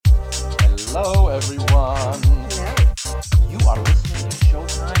everyone. Hello. You are listening to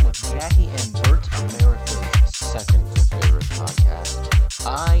Showtime with Jackie and Bert, America's second favorite podcast.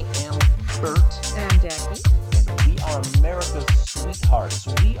 I am Bert, And I'm Jackie. and we are America's sweethearts.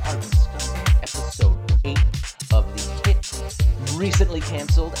 We are discussing episode 8 of the hit, recently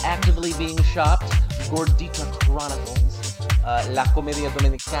canceled, actively being shopped, Gordita Chronicles, La Comedia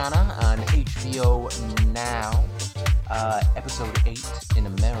Dominicana on HBO Now. Episode 8 in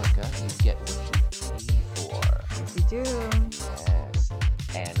America, you get what you pay for. You do. Yes.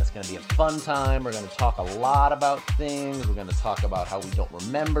 And it's going to be a fun time. We're going to talk a lot about things. We're going to talk about how we don't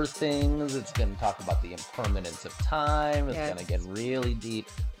remember things. It's going to talk about the impermanence of time. It's going to get really deep.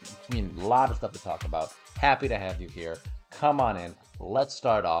 I mean, a lot of stuff to talk about. Happy to have you here. Come on in. Let's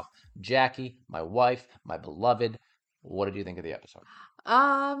start off. Jackie, my wife, my beloved, what did you think of the episode?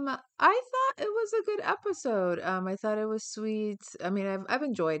 I thought it was a good episode. I thought it was sweet. I mean, I've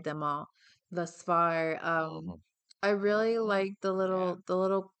enjoyed them all thus far. I really like the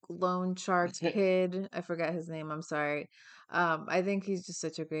little loan shark kid. I forgot his name. I'm sorry. I think he's just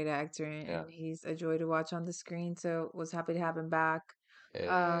such a great actor, and he's a joy to watch on the screen. So was happy to have him back.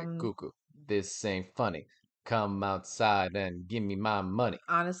 Cuckoo, this ain't funny. Come outside and give me my money.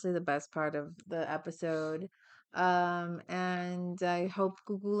 Honestly, the best part of the episode. And I hope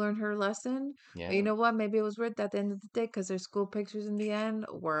Google learned her lesson. But you know what? Maybe it was worth it at the end of the day because their school pictures in the end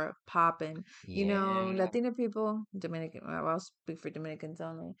were popping. You know, Latina people, Dominican. Well, I'll speak for Dominicans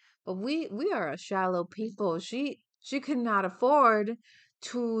only. But we are a shallow people. She could not afford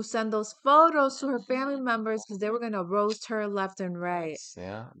to send those photos to her family members because they were gonna roast her left and right.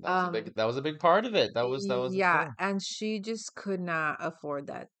 That was a big part of it. That was Yeah, true. and she just could not afford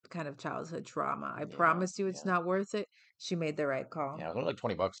that kind of childhood trauma. I promise you it's not worth it. She made the right call. Yeah, it was only like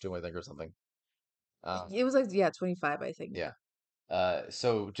 $20 too, I think, or something. It was like 25, I think. Yeah.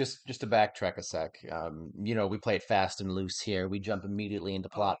 So just to backtrack a sec, we play it fast and loose here. We jump immediately into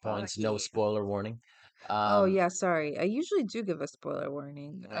plot points. No Yeah. spoiler warning. Oh yeah, sorry. I usually do give a spoiler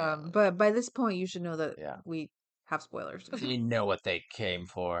warning. But by this point you should know that we have spoilers. You know what they came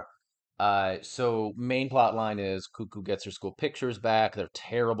for. So main plot line is Cuckoo gets her school pictures back. They're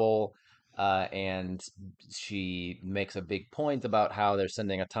terrible. And she makes a big point about how they're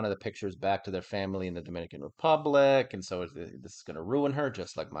sending a ton of the pictures back to their family in the Dominican Republic. And so this is going to ruin her,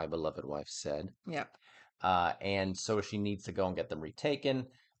 just like my beloved wife said. Yeah. And so she needs to go and get them retaken.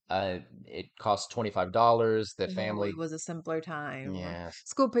 It costs $25. The family. It was a simpler time. Yes.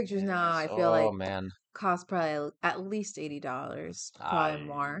 School pictures now, I feel like man. cost probably at least $80, probably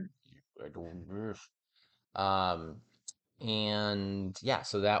more. Um, and yeah,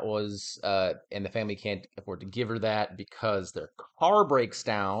 so that was and the family can't afford to give her that because their car breaks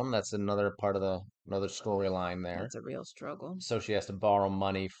down. That's another part of another storyline there. That's a real struggle. So she has to borrow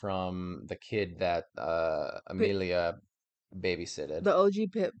money from the kid that Amelia babysitted. The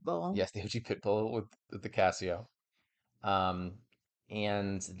OG pit bull. Yes, the OG pit bull with the Casio. Um,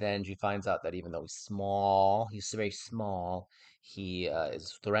 and then she finds out that even though he's very small, he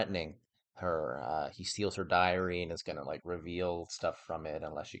is threatening her. He steals her diary and is gonna like reveal stuff from it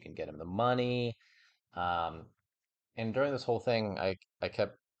unless she can get him the money. Um, and during this whole thing, I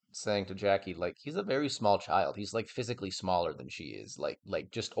kept saying to Jackie, like, he's a very small child. He's like physically smaller than she is.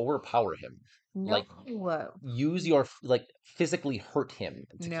 Like just overpower him. Like No. use your like physically hurt him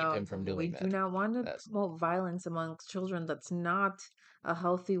to keep No, him from we doing do that. not want to promote violence amongst children. That's not a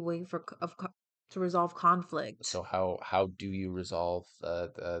healthy way to resolve conflict. So how do you resolve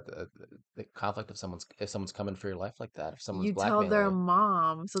the conflict if someone's coming for your life like that? If someone's You tell blackmailing their you?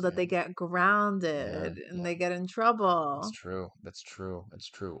 mom so that they get grounded and they get in trouble. That's true. That's true. That's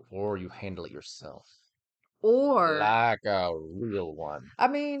true. Or you handle it yourself. Or Like a real one. I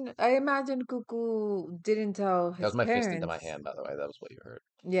mean, I imagine Cuckoo didn't tell That his was my fist into my parents. hand, by the way. That was what you heard.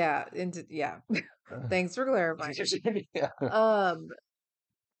 Yeah, Thanks for clarifying. Yeah.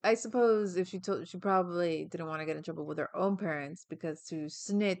 I suppose if she probably didn't want to get in trouble with her own parents because to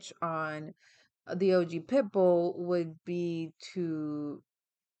snitch on the OG Pitbull would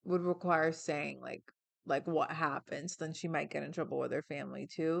require saying like what happened. So then she might get in trouble with her family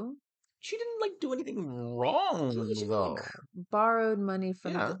too. She didn't like do anything wrong though. Borrowed money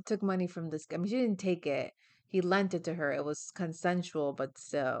took money from this guy. I mean, she didn't take it. He lent it to her. It was consensual, but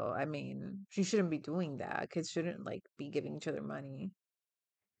still, I mean, she shouldn't be doing that. Kids shouldn't like be giving each other money.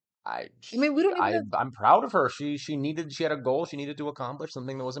 I mean, we don't even know. I'm proud of her. She had a goal she needed to accomplish,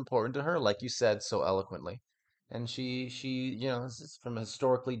 something that was important to her, like you said so eloquently. And she this is from a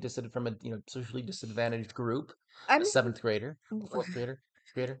socially disadvantaged group, I a mean, seventh grader, a fourth grader,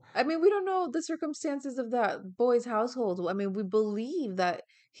 grader. I mean, we don't know the circumstances of that boy's household. I mean, we believe that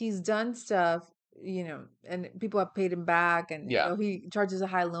he's done stuff and people have paid him back, and Yeah. he charges a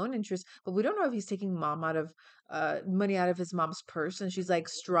high loan interest, but we don't know if he's taking mom out of money out of his mom's purse, and she's like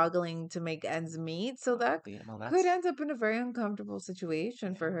struggling to make ends meet. So that Yeah, well, could that's end up in a very uncomfortable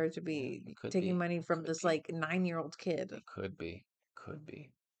situation for yeah, her to yeah. be It could taking be. money It from could this be. like 9-year-old kid. It could be. Could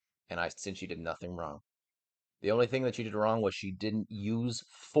be. And I, since she did nothing wrong. The only thing that she did wrong was she didn't use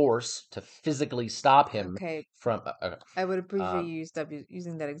force to physically stop him Okay, from. I would appreciate Um, you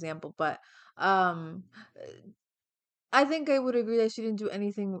using that example, but um, I think I would agree that she didn't do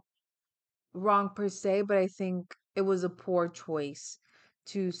anything wrong per se, but I think it was a poor choice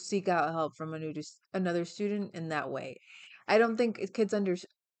to seek out help from another student in that way. I don't think kids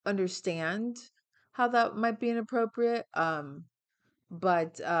understand how that might be inappropriate.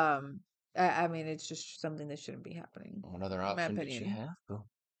 But I mean, it's just something that shouldn't be happening, what other in my option did she opinion. have? Boo?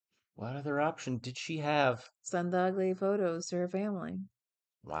 What other option did she have? Send the ugly photos to her family,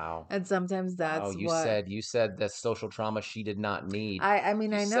 Wow. and sometimes Wow, that's what you said that social trauma she did not need. I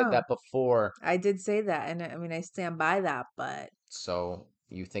mean, You I said know that before. I did say that, and I mean, I stand by that, but So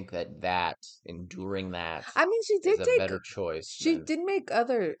you think that enduring that I mean, is a better choice she than, did make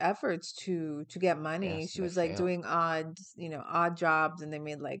other efforts to get money. yes, She and they was like failed. doing odd jobs, and they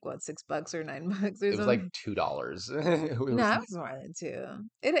made like what, $6 or $9 or It was like something. $2. It was, No, it was more than two.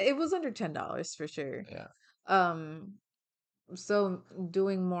 It was under $10 for sure. yeah. Um, so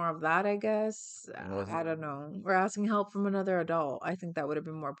doing more of that, I guess. It was, I don't know. Or asking help from another adult. I think that would have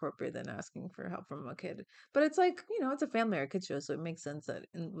been more appropriate than asking for help from a kid. But it's like, it's a family or a kid show, so it makes sense that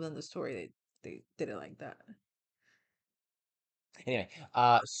within the story they did it like that. anyway,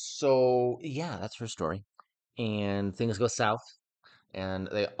 so yeah, that's her story. And things go south, and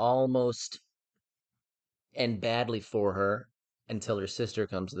they almost end badly for her until her sister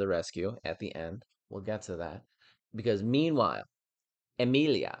comes to the rescue at the end. We'll get to that. Because meanwhile,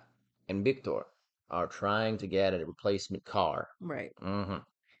 Emilia and Victor are trying to get a replacement car. Right. hmm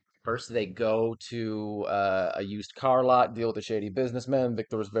First, they go to a used car lot, deal with a shady businessman.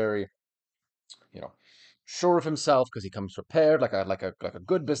 Victor is very, you know, sure of himself because he comes prepared, like a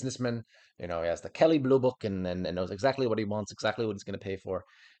good businessman. He has the Kelly Blue Book and knows exactly what he wants, exactly what he's going to pay for,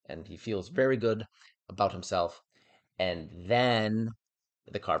 and he feels very good about himself. And then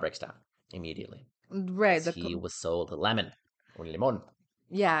the car breaks down immediately Right. because he was sold a lemon, un limon.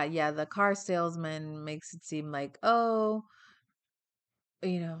 Yeah, yeah. The car salesman makes it seem like, oh,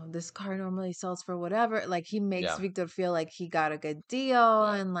 this car normally sells for whatever. Like he makes Yeah, Victor feel like he got a good deal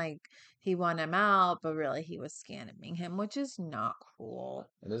yeah, and like he won him out, but really he was scamming him, which is not cool.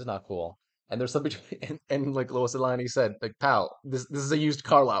 it is not cool. And there's something, and like Lois Alani said, like, pal, this is a used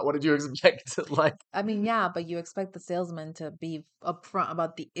car lot. What did you expect? Like, I mean, yeah, but you expect the salesman to be upfront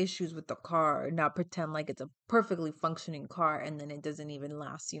about the issues with the car, not pretend like it's a perfectly functioning car and then it doesn't even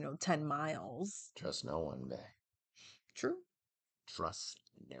last, 10 miles. trust no one, bae. True. Trust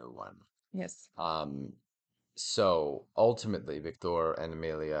no one. Yes. Um, so ultimately, Victor and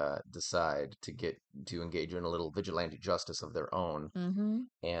Amelia decide to engage in a little vigilante justice of their own, Mm-hmm.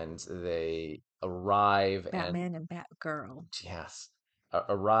 and they arrive and Batman and Batgirl. yes,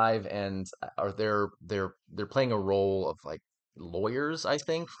 arrive and are they're playing a role of like lawyers, I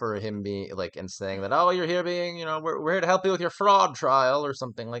think, for him being like and saying that, oh, you're here being, we're here to help you with your fraud trial or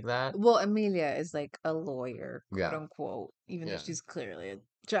something like that. Well, Amelia is like a lawyer, quote Yeah, unquote, even though yeah, she's clearly a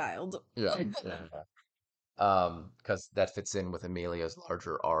child. yeah, yeah. Because that fits in with Amelia's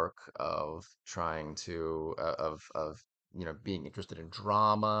larger arc of trying to of being interested in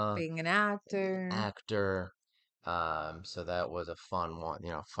drama, Being an and being an actor. actor. So that was a fun one,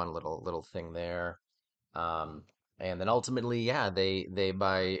 fun little thing there. Um, and then ultimately, yeah, they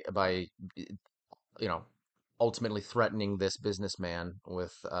by you know ultimately threatening this businessman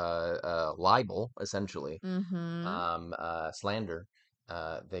with libel, essentially, Mm-hmm. slander.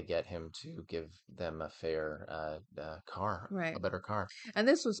 They get him to give them a fair car, a Right. better car. And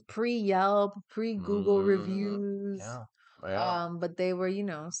this was pre-Yelp, pre-Google hmm reviews. Yeah, yeah, But they were,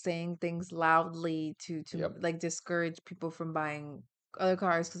 saying things loudly to yep, like discourage people from buying other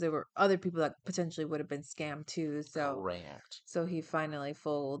cars because there were other people that potentially would have been scammed too. So correct. so he finally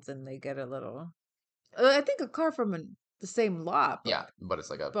folds and they get a little I think a car from the same lot, Yeah, but it's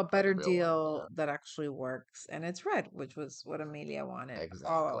like a but better real one. deal Yeah, that actually works, and it's red, which was what Amelia wanted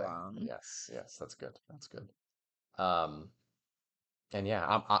all exactly. along. Yes, yes, that's good. That's good. Um, and yeah,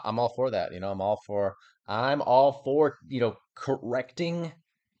 I'm all for that. I'm all for correcting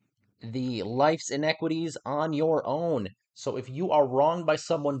the life's inequities on your own. So if you are wronged by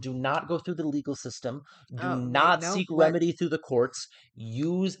someone, do not go through the legal system. Do Oh wait, not no, seek what? remedy through the courts.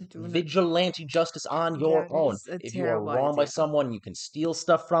 Use Do not. vigilante justice on your That own. is a If you are terrible wronged by idea. someone, you can steal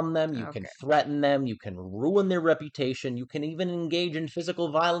stuff from them, you can Okay, threaten them, you can ruin their reputation, you can even engage in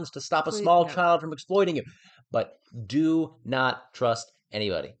physical violence to stop a please small no. child from exploiting you. But do not trust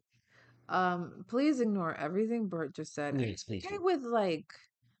anybody. Please ignore everything Bert just said. Yes, please Okay do. with like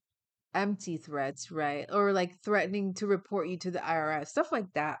empty threats, right? Or like threatening to report you to the IRS, stuff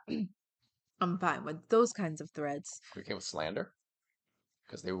like that. I'm fine with those kinds of threats. Okay with slander?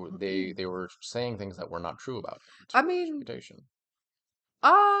 Because they Mm. were saying things that were not true about him to I ruin his mean, reputation.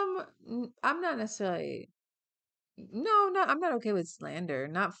 I'm not necessarily no, no, I'm not okay with slander,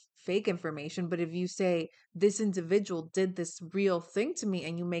 not fake information, but if you say this individual did this real thing to me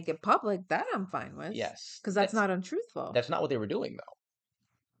and you make it public, that I'm fine with, Yes, because that's not untruthful. that's not what they were doing though.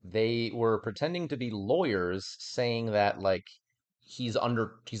 They were pretending to be lawyers, saying that like he's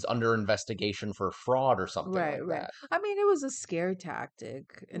under investigation for fraud or something Right, like right. that. I mean, it was a scare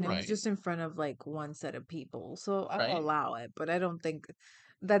tactic and it was Right. just in front of like one set of people. So I'll Right. allow it, but I don't think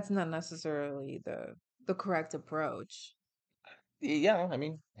that's not necessarily the correct approach. Yeah, I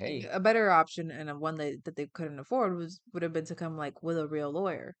mean, hey. A better option and a one that they couldn't afford was would have been to come like with a real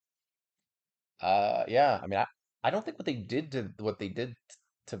lawyer. Yeah, I mean, I don't think what they did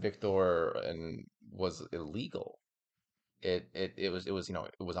to Victor and was illegal. It was it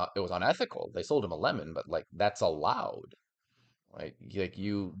was unethical. They sold him a lemon, but like that's allowed.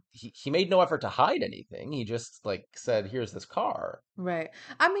 He made no effort to hide anything. He just like said, "Here's this car." Right.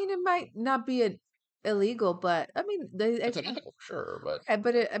 I mean, it might not be illegal, but I mean, It's unethical for sure, but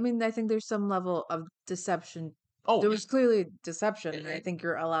but I mean, I think there's some level of deception. oh There yeah, was clearly deception, and I it, think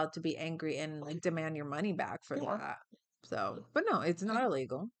you're allowed to be angry and like demand your money back for you are. that. So, but no, it's not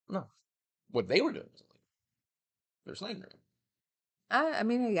illegal. No, what they were doing was illegal. They're slandering. I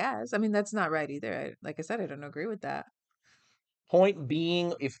mean, I guess. I mean, that's not right either. Like I said, I don't agree with that. Point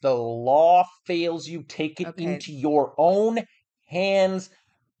being, if the law fails you, take it Okay. into your own hands,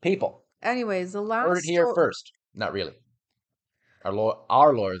 people. Anyways, the Heard last it here story. first. Not really. Our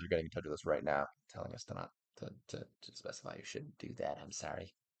lawyers are getting in touch with us right now, telling us to not to specify you shouldn't do that. I'm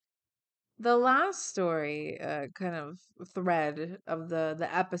sorry. The last story, kind of thread of the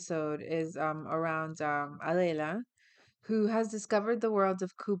episode is around Alela, who has discovered the world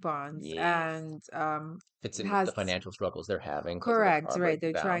of coupons Yeah. and Fits in with the has financial struggles they're having because of the correct, car right. breaking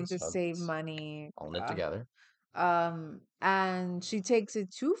They're down. trying to So save it's money. all knit together. And she takes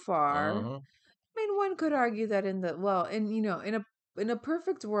it too far. Mm-hmm. I mean, one could argue that in a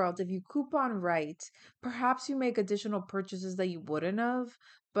perfect world, if you coupon right, perhaps you make additional purchases that you wouldn't have.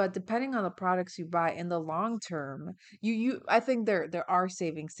 But depending on the products you buy in the long term, I think there are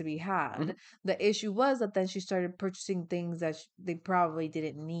savings to be Mm-hmm. had. The issue was that then she started purchasing things that they probably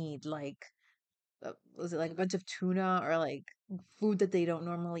didn't need, like was it like a bunch of tuna or like food that they don't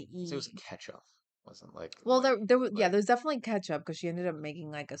normally So it was eat. ketchup, wasn't like Well, there was yeah, like there's definitely ketchup because she ended up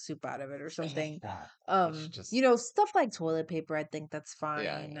making like a soup out of it or something. God. It's just Stuff like toilet paper, I think that's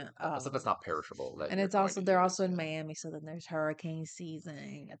yeah, fine. stuff that's not perishable that And you're it's going also to they're use. also in Yeah. Miami, so then there's hurricane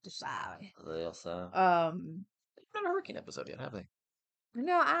season at the side. They also Um, not a hurricane episode yet, have they?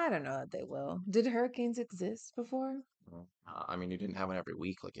 no, I don't know that they will. Did hurricanes exist before? I mean, you didn't have one every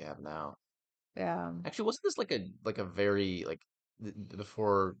week like you have now. Yeah. Actually, wasn't this like a very like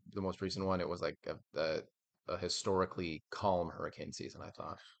before the most recent one? It was like a historically calm hurricane season, I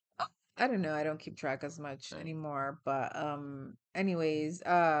thought. I don't know. I don't keep track as much Yeah. anymore, but anyways,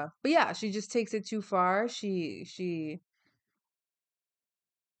 but yeah, she just takes it too far. She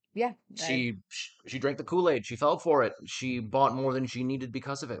yeah, She drank the Kool-Aid. She fell for it. She bought more than she needed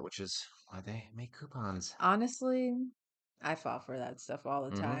because of it, which is why they make coupons. honestly, I fall for that stuff all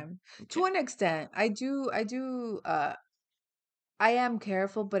the Mm-hmm. time. To Yeah. an extent. I am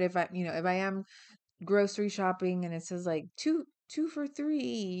careful, but if I am grocery shopping and it says like two for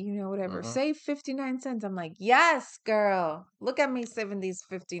three, whatever, Mm-hmm. save 59 cents. I'm like, yes, girl. Look at me saving these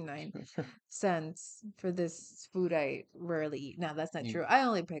 59 cents for this food I rarely eat. No, that's not You, true. I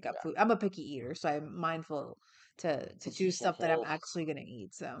only pick up yeah. food. I'm a picky eater, so I'm mindful to choose stuff that I'm actually gonna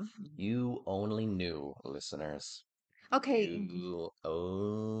eat. So You only knew, listeners. okay, You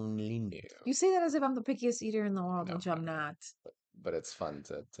only knew. you say that as if I'm the pickiest eater in the world, No, which I I'm mean, not. but it's fun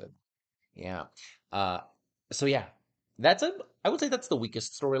to yeah. Uh, so yeah, that's a I would say that's the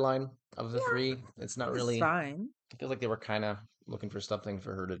weakest storyline of the Yeah, three. It's not it's really. fine. I feel like they were kind of looking for something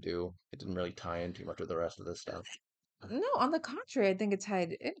for her to do. It didn't really tie in too much with the rest of this stuff. No, on the contrary, I think it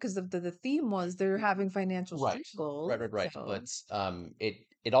tied in because the theme was they're having financial Right. Right, struggles. right, right. So But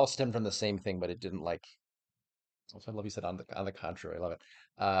it all stemmed from the same thing, but it didn't like also I love you said on the contrary, I love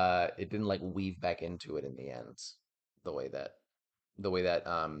it. It didn't like weave back into it in the end the way that the way that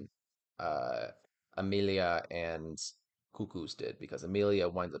uh Amelia and Cuckoo's did, because Amelia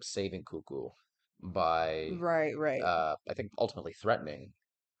winds up saving Cuckoo by right, right, I think ultimately threatening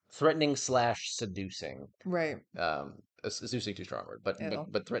slash seducing. right. Seducing too strong word, Ew.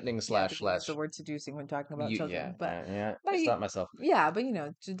 but threatening Yeah, I slash think we use the slash word seducing when talking about you yeah, children, but yeah, but I he, stopped myself. yeah, but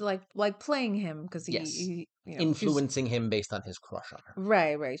just like playing him because Yes. she's Influencing him based on his crush on her.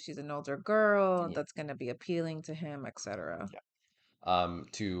 right, right. She's an older girl Yeah. that's gonna be appealing to him, etc. Yeah.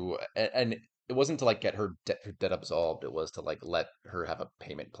 And it wasn't to like get her debt absolved, it was to like let her have a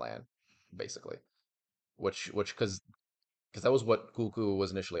payment plan, basically. Which because that was what Cuckoo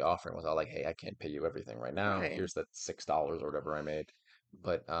was initially offering, was all like, hey, I can't pay you everything right now. Right. Here's that $6 or whatever I made.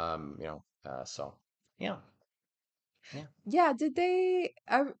 But so yeah. Yeah. Yeah, did they?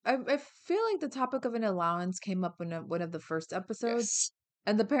 I feel like the topic of an allowance came up in one of the first episodes, Yes.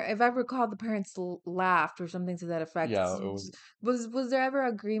 and if I recall, the parents laughed or something to that effect. Yeah, it was. Was there ever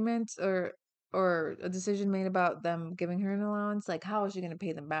agreement or a decision made about them giving her an allowance? Like, how is she going to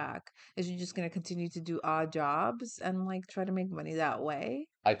pay them back? Is she just going to continue to do odd jobs and like try to make money that way?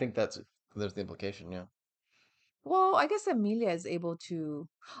 I think there's the implication, yeah. Well, I guess Amelia is able to.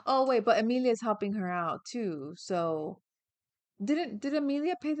 Oh wait, but Amelia is helping her out too, so. Did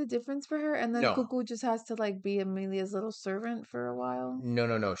Amelia pay the difference for her and then No. Cuckoo just has to like be Amelia's little servant for a while? No,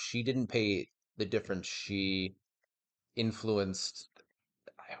 no, no. She didn't pay the difference. She influenced.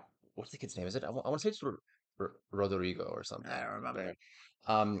 What's the kid's name? Is it? I want to say it's Rodrigo or I something. don't There. remember.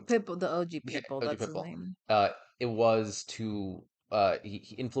 Um, Pipple, the OG yeah, Pipple, OG that's his Pitbull. name. It was to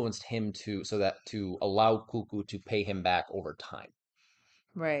he influenced him to so that to allow Cuckoo to pay him back over time.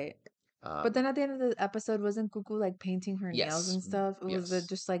 Right. But Um, then at the end of the episode, wasn't Cuckoo like painting her nails yes, and stuff? Was it yes,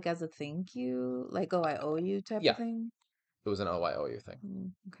 just like as a thank you? Like, oh, I owe you type of yeah. thing? It was an OIOU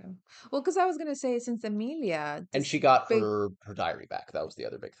thing, Okay. Well, because I was gonna say since Amelia and just she got big her diary back. That was the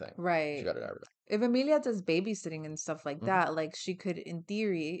other big thing. She right. got her diary If Amelia does babysitting and stuff like back. Hmm. that, like she could, in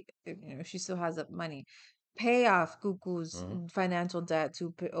theory, if she still has up money, pay off Cuckoo's Hmm. financial debt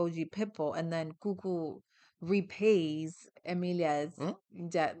to OG Pitbull, and then Cuckoo repays Amelia's Hmm.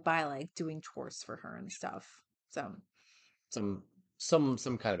 debt by like doing chores for her and stuff. So Some some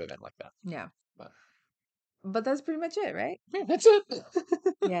kind of event like that. yeah, But but that's pretty much it, right? yeah, that's it.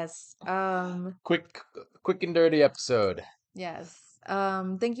 Yes. quick quick and dirty episode. Yes.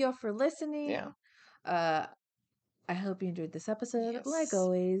 Thank you all for Yeah. listening. Uh, I hope you enjoyed this episode. Like Yes.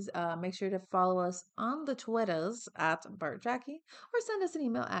 always, make sure to follow us on the Twitters at BartJackie or send us an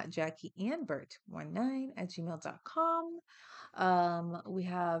email at JackieAndBert19 at gmail.com. We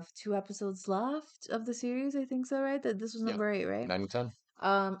have 2 episodes left of the series. I think so, right? That this was Yeah. number 8, right? 9 and 10.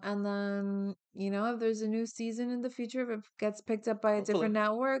 And then, if there's a new season in the future, if it gets picked up by a different Hopefully.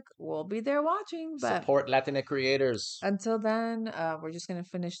 network, we'll be there watching. But Support Latina creators. until then, we're just going to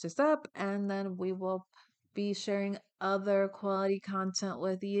finish this up and then we will be sharing other quality content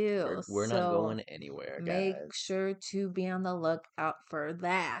with you. We're not So going anywhere, make guys. sure to be on the lookout for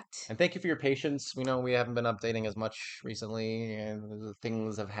that. And thank you for your patience. We know we haven't been updating as much recently, and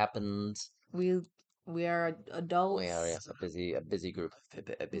things have happened. We we are We are, adults, yes, a busy group,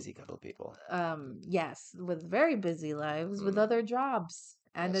 a busy couple of people. yes, with very busy lives, with Mm, other jobs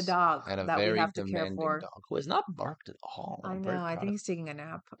and a yes, dog and a that we very have to care demanding for. dog who has not barked at all. I I'm know, very I proud think of he's taking a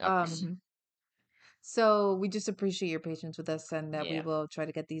nap. him. So we just appreciate your patience with us and that we Yeah. will try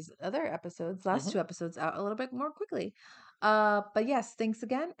to get these other episodes, last Hmm. 2 episodes out a little bit more quickly. But yes, thanks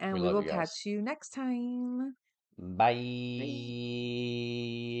again, We and we love will you guys. catch you next time. Bye. Bye.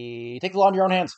 Take the law in your own hands.